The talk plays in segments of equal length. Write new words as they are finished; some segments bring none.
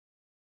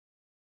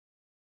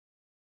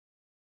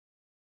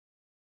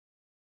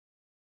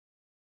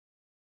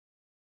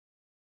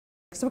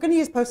So we're going to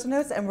use Post-it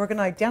notes, and we're going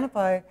to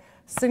identify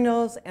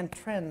signals and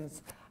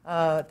trends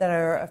that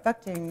are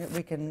affecting.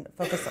 We can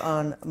focus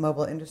on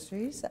mobile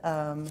industries.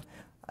 I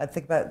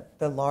think about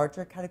the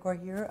larger category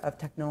here of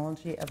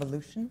technology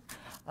evolution.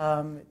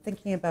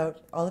 Thinking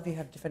about, all of you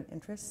have different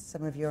interests.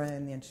 Some of you are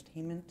in the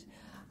entertainment,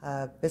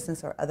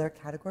 business, or other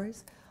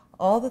categories.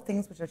 All the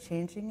things which are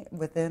changing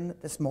within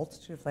this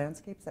multitude of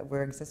landscapes that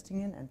we're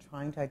existing in and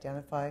trying to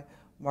identify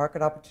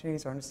market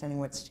opportunities or understanding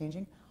what's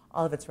changing,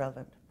 all of it's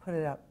relevant. Put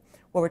it up.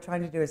 What we're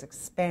trying to do is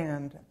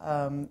expand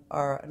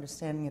our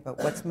understanding about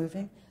what's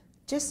moving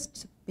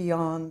just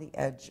beyond the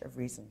edge of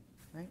reason,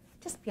 right?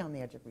 Just beyond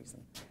the edge of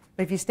reason.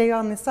 But if you stay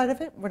on this side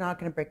of it, we're not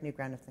going to break new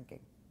ground of thinking,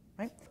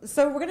 right?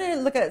 So we're going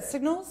to look at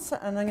signals,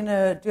 and I'm going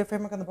to do a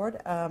framework on the board.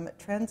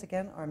 Trends,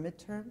 again, are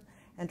midterm,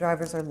 and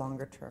drivers are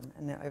longer term.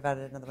 And I've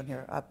added another one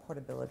here.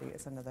 Portability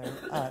is another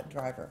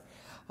driver.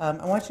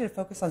 I want you to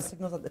focus on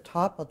signals at the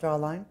top. I'll draw a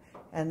line,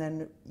 and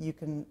then you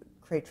can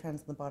create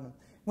trends on the bottom.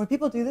 When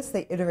people do this,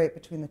 they iterate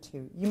between the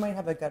two. You might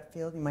have a gut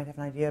feel. You might have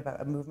an idea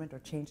about a movement or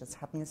change that's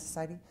happening in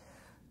society.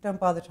 Don't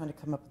bother trying to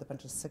come up with a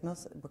bunch of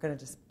signals. We're going to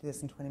just do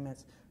this in 20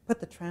 minutes. Put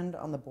the trend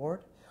on the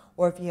board.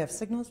 Or if you have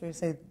signals where you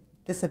say,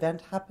 this event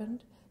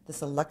happened,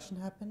 this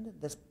election happened,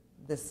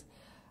 this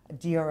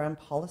DRM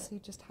policy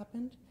just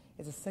happened,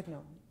 it's a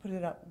signal. Put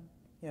it up,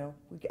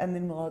 and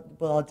then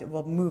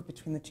we'll move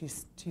between the two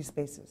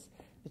spaces,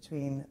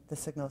 between the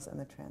signals and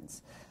the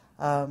trends.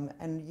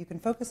 And you can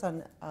focus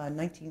on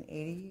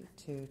 1980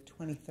 to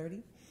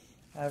 2030.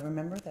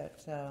 Remember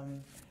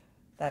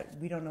that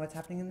we don't know what's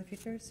happening in the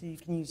future, so you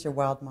can use your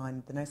wild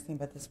mind. The nice thing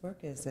about this work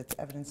is it's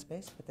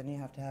evidence-based, but then you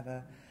have to have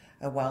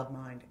a wild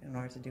mind in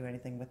order to do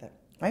anything with it,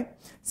 right?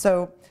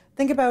 So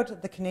think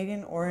about the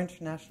Canadian or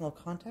international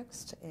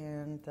context,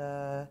 and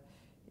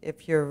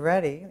if you're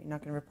ready, you're not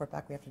going to report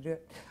back, we have to do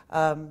it,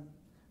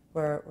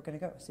 we're going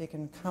to go. So you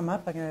can come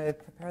up. I'm going to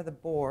prepare the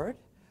board.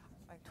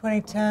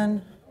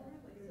 2010.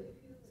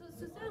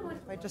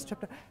 I just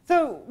tripped up.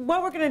 So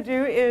what we're going to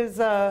do is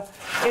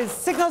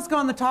signals go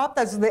on the top.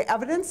 That's the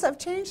evidence of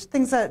change.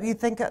 Things that you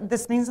think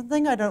this means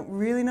something. I don't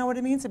really know what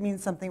it means. It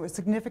means something that was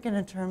significant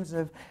in terms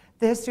of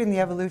the history and the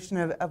evolution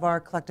of our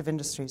collective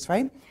industries,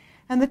 right?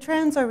 And the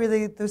trends are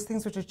really those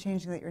things which are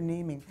changing that you're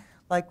naming,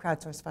 like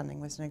crowdsourced funding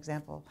was an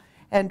example.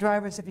 And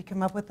drivers, if you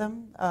come up with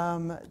them,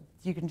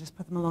 you can just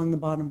put them along the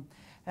bottom.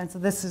 And so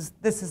this is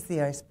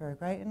the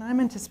iceberg, right? And I'm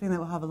anticipating that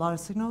we'll have a lot of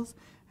signals,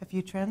 a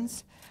few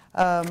trends.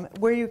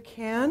 Where you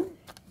can,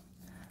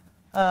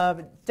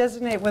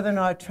 designate whether or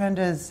not a trend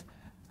is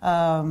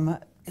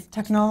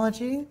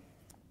technology.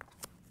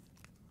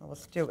 Well,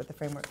 let's do it with the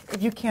framework.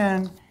 If you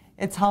can,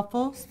 it's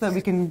helpful so that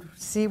we can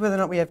see whether or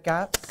not we have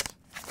gaps.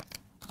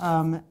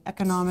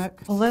 Economic,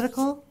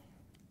 political,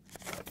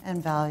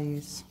 and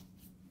values.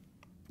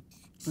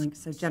 Like,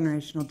 so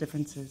generational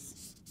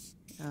differences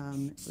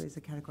is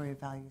a category of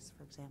values,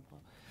 for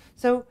example.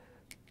 So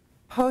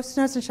Post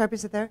notes and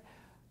Sharpies are there.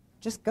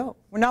 Just go.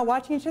 We're not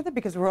watching each other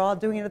because we're all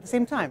doing it at the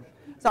same time.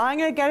 So I'm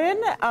going to get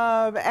in,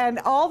 and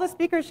all the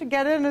speakers should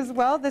get in as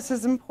well. This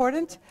is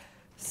important.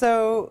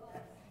 So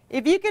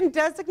if you can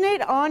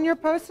designate on your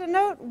Post-it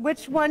note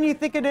which one you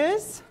think it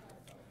is,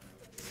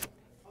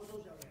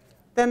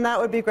 then that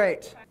would be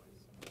great.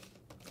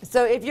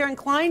 So if you're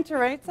inclined to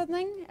write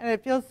something and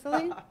it feels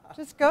silly,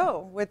 just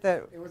go with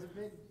it. It was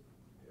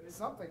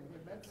something.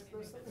 It meant to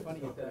do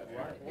something.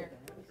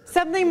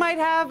 Something might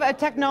have a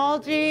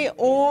technology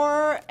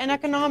or an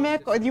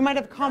economic, or you might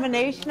have a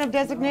combination of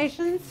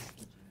designations.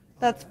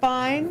 That's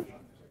fine.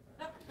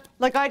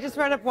 Like I just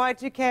read up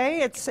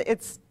Y2K.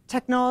 It's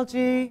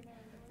technology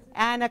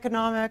and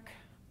economic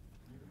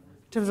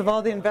in terms of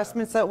all the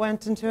investments that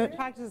went into it.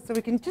 So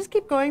we can just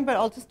keep going, but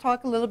I'll just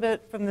talk a little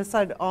bit from this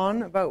side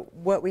on about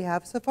what we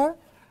have so far.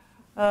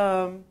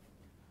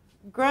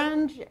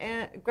 Grunge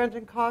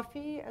and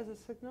coffee as a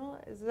signal,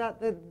 is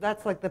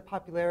that's like the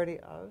popularity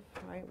of,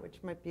 right,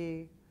 which might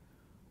be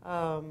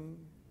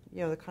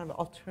the kind of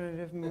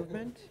alternative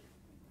movement,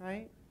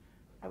 right,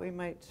 that we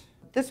might.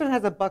 This one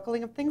has a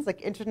buckling of things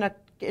like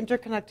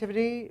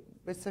interconnectivity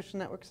with social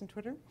networks and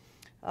Twitter,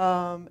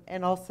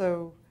 and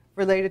also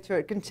related to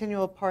it,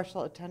 continual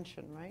partial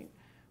attention, right,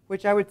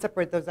 which I would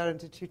separate those out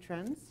into two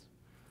trends.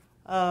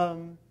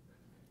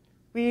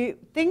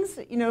 Things,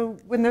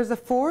 when there's a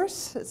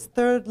force, it's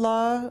third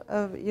law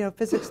of,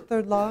 physics,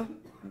 third law.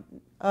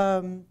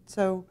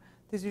 So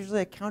there's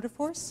usually a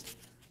counterforce,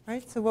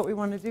 right? So what we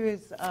want to do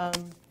is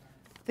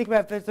think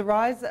about if there's a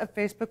rise of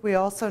Facebook, we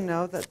also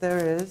know that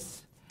there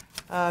is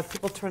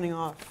people turning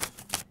off,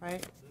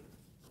 right?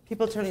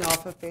 People turning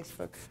off of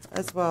Facebook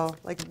as well,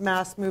 like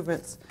mass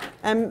movements.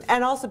 And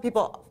also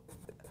people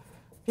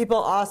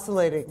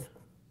oscillating.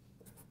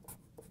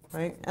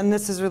 Right? And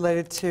this is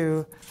related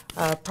to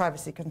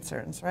privacy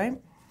concerns,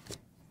 right?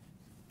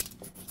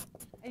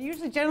 And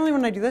usually, generally,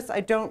 when I do this,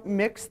 I don't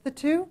mix the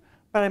two,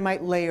 but I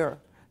might layer.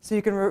 So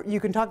you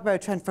can talk about a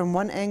trend from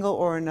one angle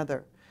or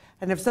another.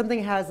 And if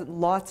something has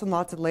lots and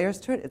lots of layers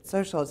to it, it's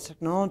social, it's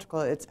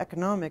technological, it's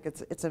economic,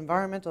 it's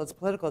environmental, it's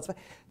political, then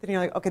you're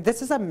like, okay,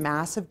 this is a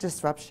massive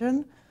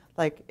disruption.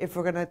 Like, if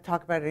we're going to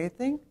talk about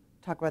anything,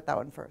 talk about that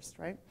one first,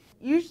 right?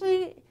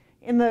 Usually,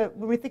 when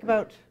we think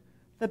about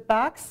the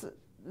backs,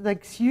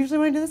 like usually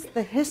when I do this,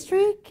 the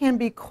history can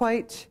be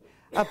quite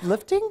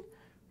uplifting,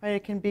 right?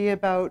 It can be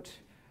about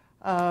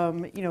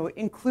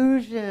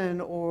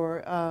inclusion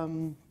or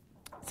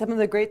some of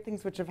the great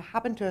things which have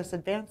happened to us,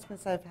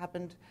 advancements that have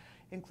happened,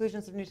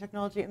 inclusions of new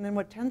technology, and then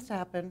what tends to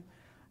happen,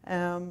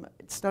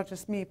 it's not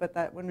just me, but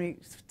that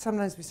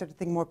sometimes we start to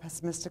think more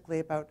pessimistically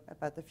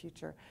about the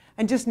future.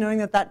 And just knowing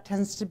that that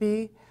tends to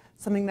be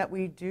something that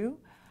we do,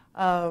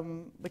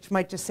 which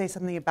might just say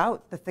something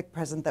about the thick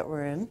present that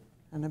we're in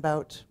and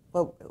about,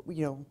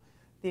 the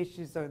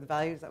issues or the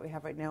values that we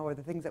have right now or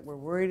the things that we're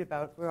worried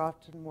about. We're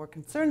often more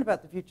concerned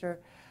about the future,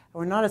 and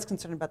we're not as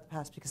concerned about the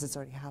past because it's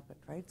already happened,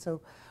 right?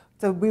 So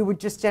we would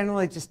just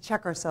generally just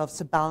check ourselves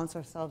to balance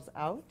ourselves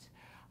out.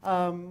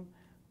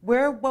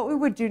 What we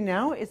would do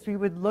now is we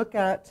would look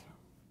at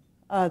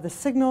the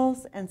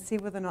signals and see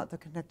whether or not they're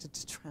connected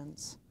to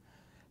trends,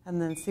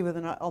 and then see whether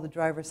or not all the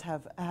drivers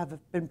have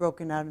been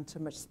broken out into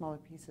much smaller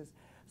pieces.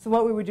 So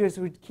what we would do is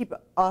we would keep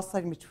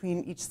oscillating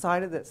between each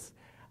side of this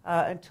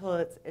until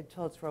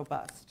it's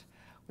robust.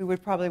 We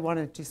would probably want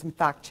to do some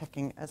fact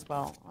checking as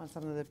well on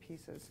some of the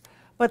pieces.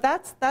 But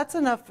that's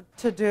enough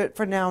to do it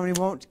for now, and we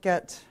won't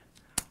get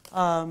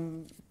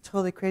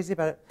totally crazy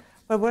about it.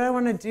 But what I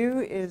want to do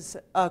is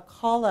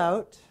call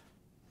out,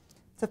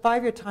 it's a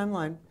 5-year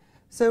timeline.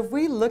 So if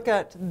we look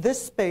at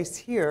this space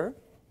here,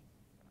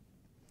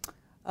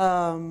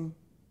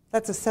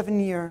 that's a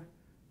 7-year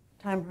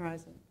time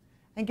horizon.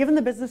 And given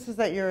the businesses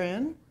that you're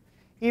in,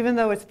 even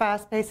though it's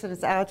fast-paced and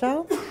it's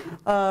agile,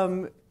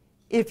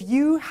 if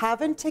you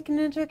haven't taken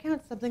into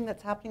account something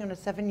that's happening on a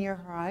 7-year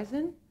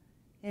horizon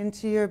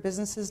into your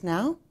businesses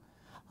now,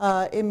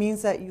 it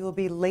means that you will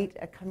be late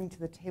at coming to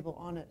the table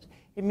on it.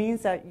 It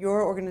means that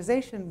your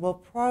organization will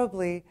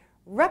probably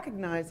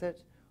recognize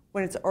it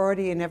when it's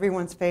already in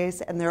everyone's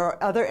face and there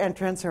are other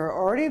entrants who are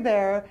already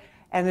there,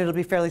 and it'll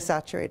be fairly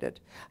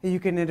saturated. You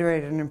can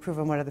iterate and improve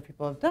on what other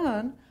people have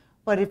done,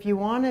 but if you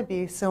want to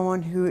be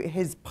someone who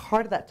is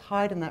part of that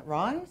tide and that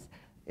rise,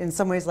 in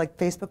some ways like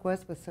Facebook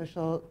was with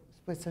social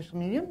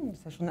media,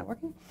 social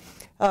networking,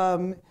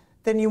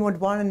 then you would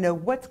want to know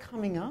what's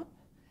coming up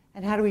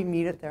and how do we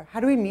meet it there?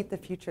 How do we meet the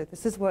future?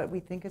 This is what we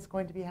think is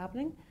going to be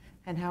happening,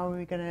 and how are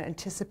we going to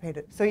anticipate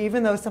it? So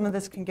even though some of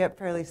this can get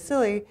fairly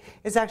silly,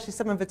 it's actually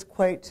some of it's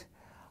quite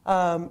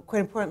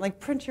important. Like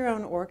print your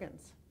own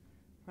organs,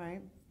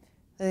 right?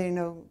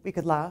 We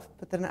could laugh,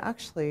 but then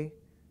actually,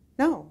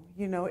 no,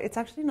 it's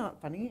actually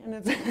not funny, and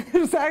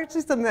it's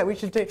actually something that we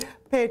should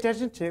pay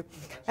attention to,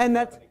 and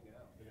that's,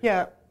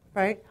 yeah.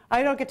 Right?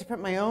 I don't get to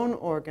print my own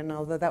organ,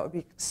 although that would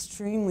be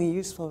extremely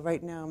useful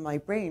right now in my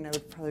brain. I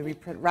would probably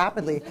reprint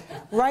rapidly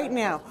right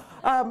now,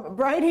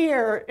 right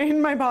here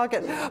in my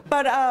pocket.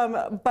 But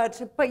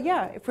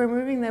yeah, if we're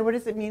moving there, what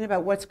does it mean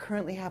about what's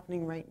currently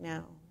happening right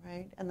now,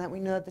 right? And that we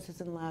know that this is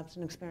in labs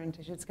and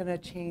experimentation. It's going to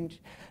change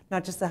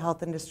not just the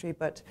health industry,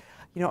 but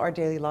our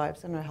daily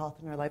lives and our health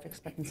and our life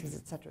expectancies,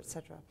 et cetera, et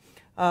cetera.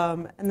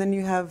 And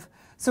then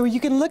so you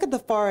can look at the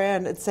far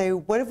end and say,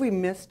 what have we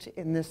missed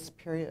in this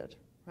period,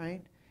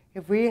 right?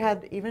 If we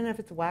had, even if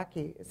it's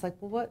wacky, it's like,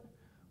 well,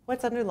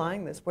 what's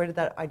underlying this? Where did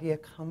that idea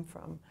come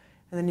from?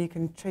 And then you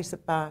can trace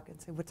it back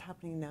and say, what's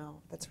happening now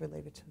that's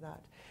related to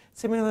that?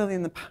 Similarly,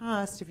 in the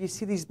past, if you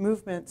see these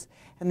movements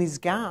and these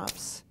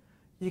gaps,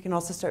 you can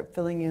also start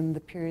filling in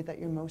the period that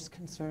you're most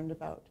concerned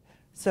about.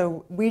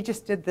 So we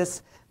just did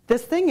this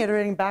thing,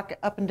 iterating back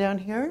up and down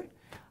here.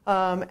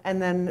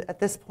 And then at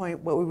this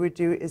point, what we would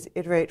do is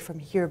iterate from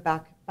here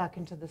back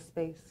into the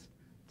space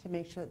to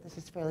make sure that this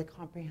is fairly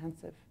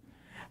comprehensive.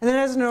 And then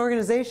as an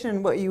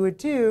organization, what you would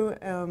do,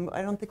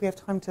 I don't think we have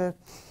time to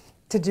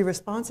do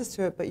responses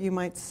to it, but you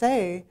might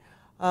say,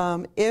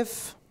 here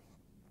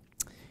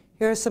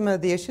are some of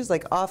the issues,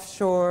 like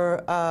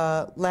offshore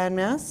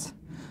landmass.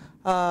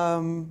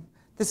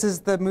 This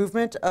is the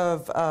movement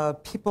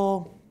of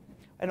people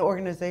and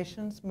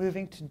organizations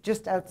moving to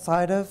just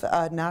outside of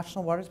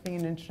national waters, being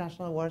in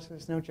international waters, so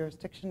there's no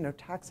jurisdiction, no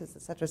taxes,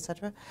 et cetera, et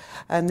cetera.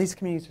 And these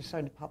communities are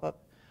starting to pop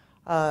up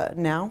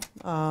now.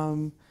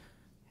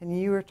 And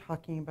you were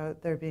talking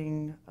about there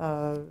being,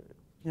 a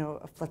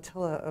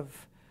flotilla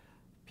of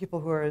people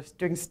who are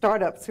doing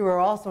startups who are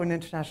also in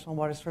international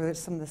waters for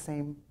some of the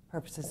same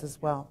purposes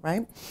as well,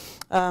 right?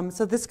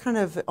 So this kind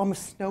of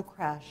almost snow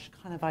crash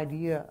kind of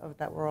idea of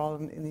that we're all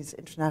in these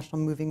international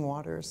moving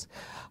waters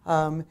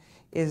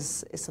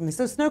is something.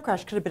 So snow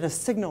crash could have been a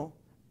signal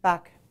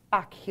back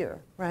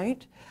here,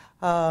 right?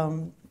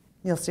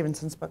 Neil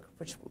Stephenson's book,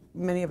 which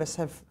many of us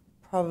have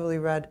probably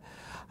read.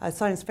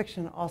 Science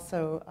fiction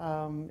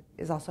also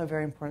is also a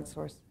very important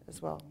source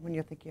as well when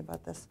you're thinking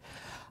about this,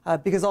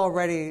 because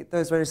already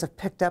those writers have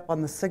picked up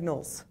on the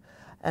signals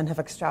and have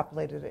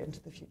extrapolated it into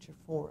the future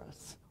for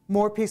us.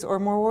 More peace or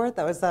more war?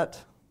 That's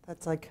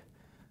like,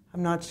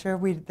 I'm not sure.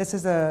 This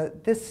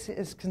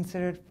is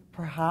considered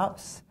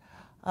perhaps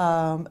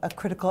a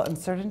critical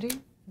uncertainty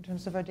in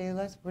terms of our daily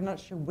lives. We're not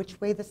sure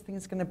which way this thing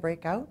is going to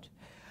break out.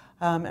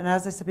 And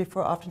as I said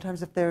before,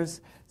 oftentimes if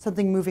there's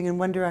something moving in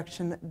one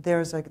direction,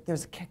 there's a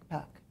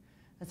kickback.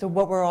 And so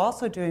what we're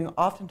also doing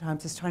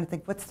oftentimes is trying to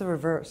think, what's the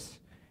reverse?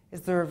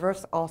 Is the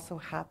reverse also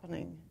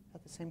happening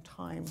at the same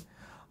time?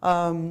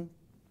 And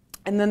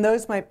then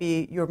those might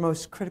be your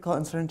most critical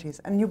uncertainties.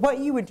 And what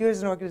you would do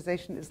as an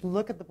organization is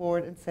look at the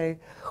board and say,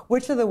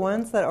 which are the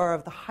ones that are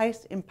of the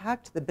highest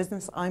impact to the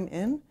business I'm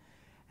in,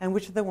 and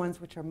which are the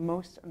ones which are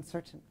most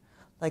uncertain,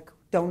 like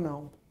don't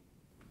know.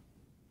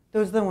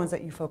 Those are the ones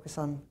that you focus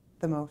on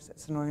the most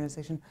as an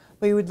organization.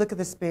 But you would look at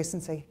the space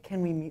and say,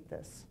 can we meet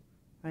this,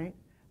 right?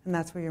 And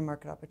that's where your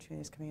market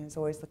opportunity is coming in, is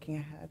always looking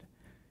ahead.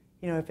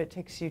 You know, if it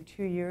takes you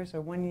 2 years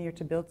or 1 year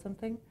to build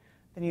something,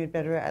 then you'd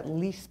better at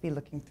least be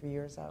looking 3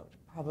 years out,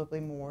 probably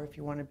more if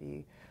you want to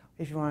be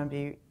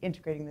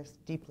integrating this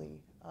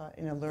deeply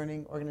in a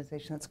learning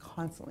organization that's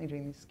constantly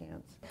doing these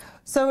scans.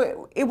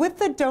 So with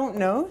the don't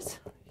knows,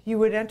 you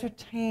would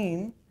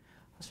entertain.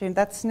 I'll show you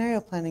that's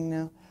scenario planning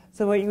now.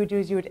 So what you would do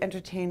is you would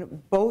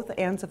entertain both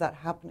ends of that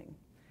happening,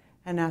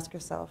 and ask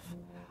yourself,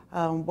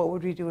 what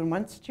would we do in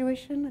one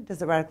situation?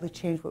 Does it radically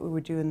change what we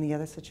would do in the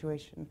other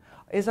situation?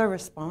 Is our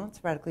response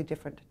radically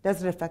different?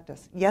 Does it affect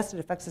us? Yes, it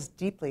affects us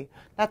deeply.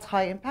 That's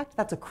high impact.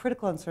 That's a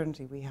critical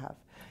uncertainty we have.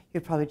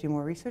 You'd probably do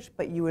more research,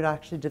 but you would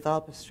actually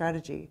develop a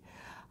strategy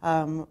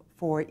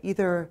for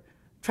either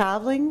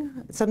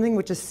traveling, something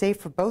which is safe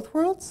for both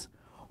worlds,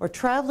 or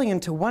traveling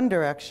into one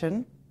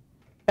direction,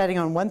 betting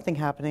on one thing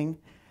happening,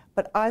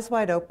 but eyes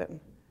wide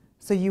open.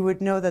 So you would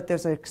know that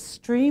there's an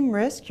extreme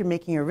risk. You're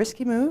making a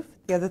risky move.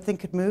 The other thing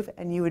could move,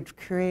 and you would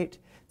create,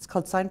 it's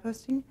called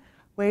signposting,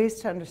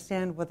 ways to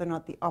understand whether or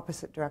not the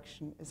opposite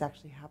direction is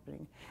actually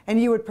happening. And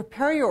you would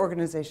prepare your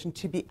organization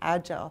to be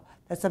agile,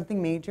 that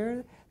something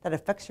major that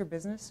affects your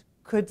business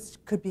could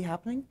be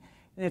happening.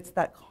 And it's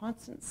that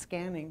constant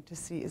scanning to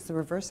see, is the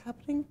reverse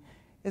happening,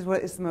 is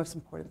what is the most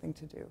important thing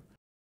to do.